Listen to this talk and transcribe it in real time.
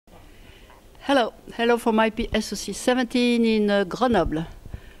Hello from IP SoC 17 in Grenoble.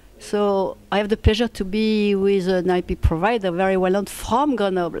 So I have the pleasure to be with an IP provider very well known from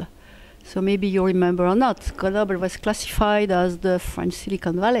Grenoble. So maybe you remember or not, Grenoble was classified as the French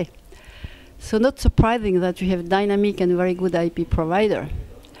Silicon Valley. So not surprising that we have a dynamic and very good IP provider.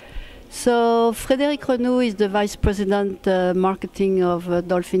 So Frederic Renoux is the Vice President Marketing of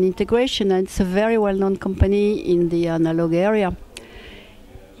Dolphin Integration, and it's a very well-known company in the analog area.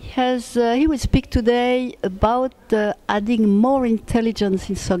 He will speak today about adding more intelligence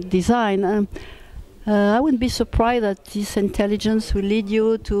in SoC design. I wouldn't be surprised that this intelligence will lead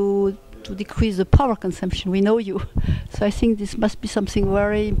you to decrease the power consumption. We know you. So I think this must be something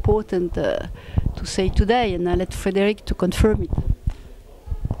very important to say today, and I'll let Frederic to confirm it.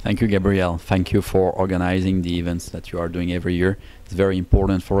 Thank you, Gabrielle. Thank you for organizing the events that you are doing every year. It's very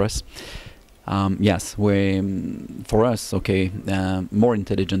important for us. Yes, for us, more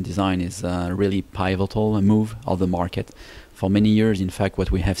intelligent design is a really pivotal move of the market. For many years, in fact,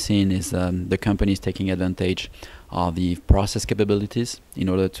 what we have seen is the companies taking advantage of the process capabilities in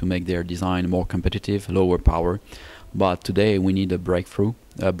order to make their design more competitive, lower power. But today we need a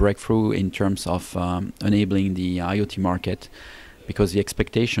breakthrough in terms of enabling the IoT market, because the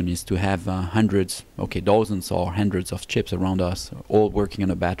expectation is to have dozens or hundreds of chips around us, all working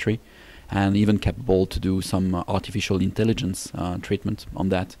on a battery, and even capable to do some artificial intelligence treatment on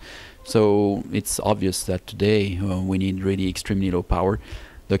that. So it's obvious that today we need really extremely low power.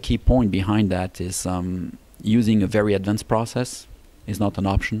 The key point behind that is using a very advanced process is not an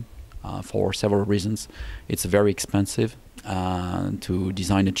option for several reasons. It's very expensive to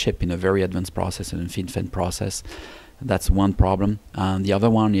design a chip in a very advanced process, an FinFET process. That's one problem. The other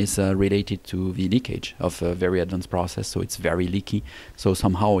one is related to the leakage of a very advanced process, so it's very leaky. So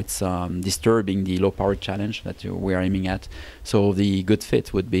somehow it's disturbing the low power challenge that we are aiming at. So the good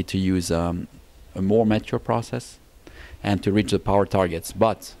fit would be to use a more mature process and to reach the power targets.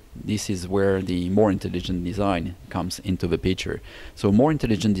 But this is where the more intelligent design comes into the picture. So more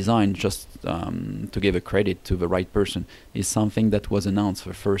intelligent design, just to give a credit to the right person, is something that was announced for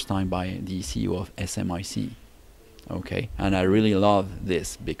the first time by the CEO of SMIC. Okay, and I really love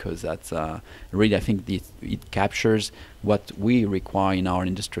this because that's really, I think it captures what we require in our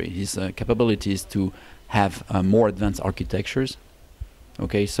industry, his capabilities to have more advanced architectures.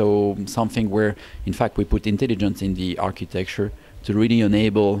 Okay, so something where, in fact, we put intelligence in the architecture to really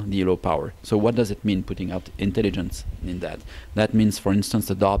enable the low power. So what does it mean putting out intelligence in that? That means, for instance,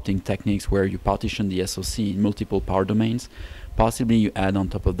 adopting techniques where you partition the SoC in multiple power domains. Possibly you add on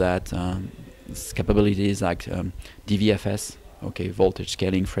top of that capabilities like DVFS, voltage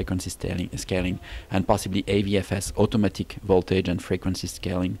scaling, frequency scaling, and possibly AVFS, automatic voltage and frequency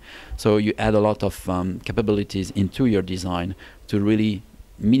scaling. So you add a lot of capabilities into your design to really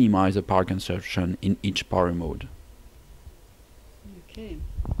minimize the power consumption in each power mode. Okay.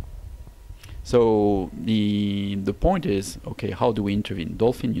 So the point is, how do we intervene?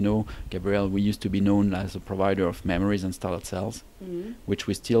 Dolphin, you know, Gabrielle, we used to be known as a provider of memories and startup cells, which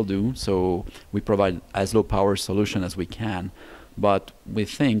we still do. So we provide as low power solution as we can, but we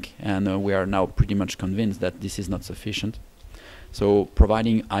think, and we are now pretty much convinced that this is not sufficient. So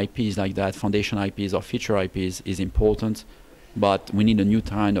providing IPs like that, foundation IPs or feature IPs, is important, but we need a new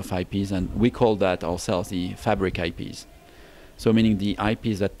kind of IPs, and we call that ourselves the fabric IPs. So meaning the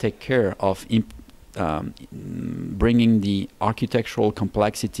IPs that take care of bringing the architectural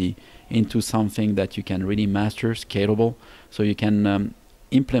complexity into something that you can really master, scalable, so you can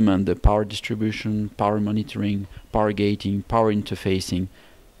implement the power distribution, power monitoring, power gating, power interfacing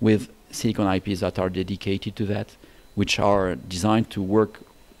with silicon IPs that are dedicated to that, which are designed to work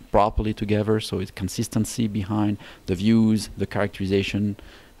properly together, so it's consistency behind the views, the characterization,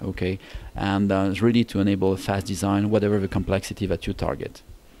 and it's really to enable a fast design, whatever the complexity that you target.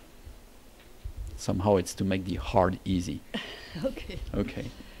 Somehow it's to make the hard easy. Okay.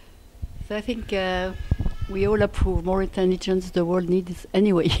 So I think we all approve more intelligence the world needs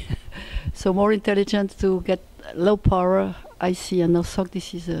anyway. So more intelligence to get low power IC and no SoC,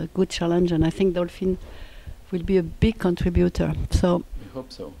 this is a good challenge, and I think Dolphin will be a big contributor. So I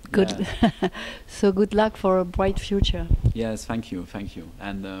hope so. Good. Yeah. So good luck for a bright future. Yes, thank you.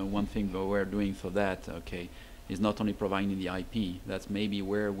 And one thing that we're doing for that, is not only providing the IP, that's maybe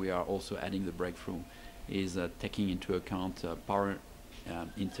where we are also adding the breakthrough, is taking into account power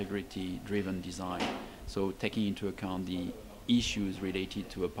integrity-driven design. So taking into account the issues related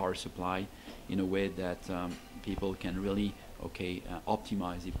to a power supply in a way that people can really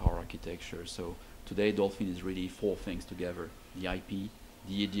optimize the power architecture. So today Dolphin is really four things together: the IP,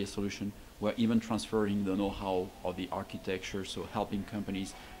 the EDA solution, We're even transferring the know-how of the architecture, so helping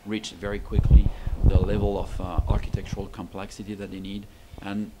companies reach very quickly the level of architectural complexity that they need.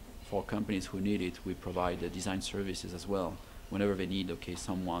 And for companies who need it, we provide the design services as well. Whenever they need, okay,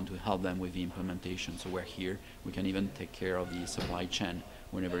 someone to help them with the implementation. So we're here. We can even take care of the supply chain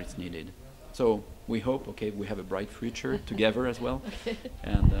whenever it's needed. So we hope, okay, we have a bright future together as well. Okay.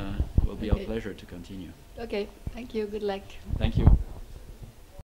 And it will be our pleasure to continue. Okay, thank you. Good luck. Thank you.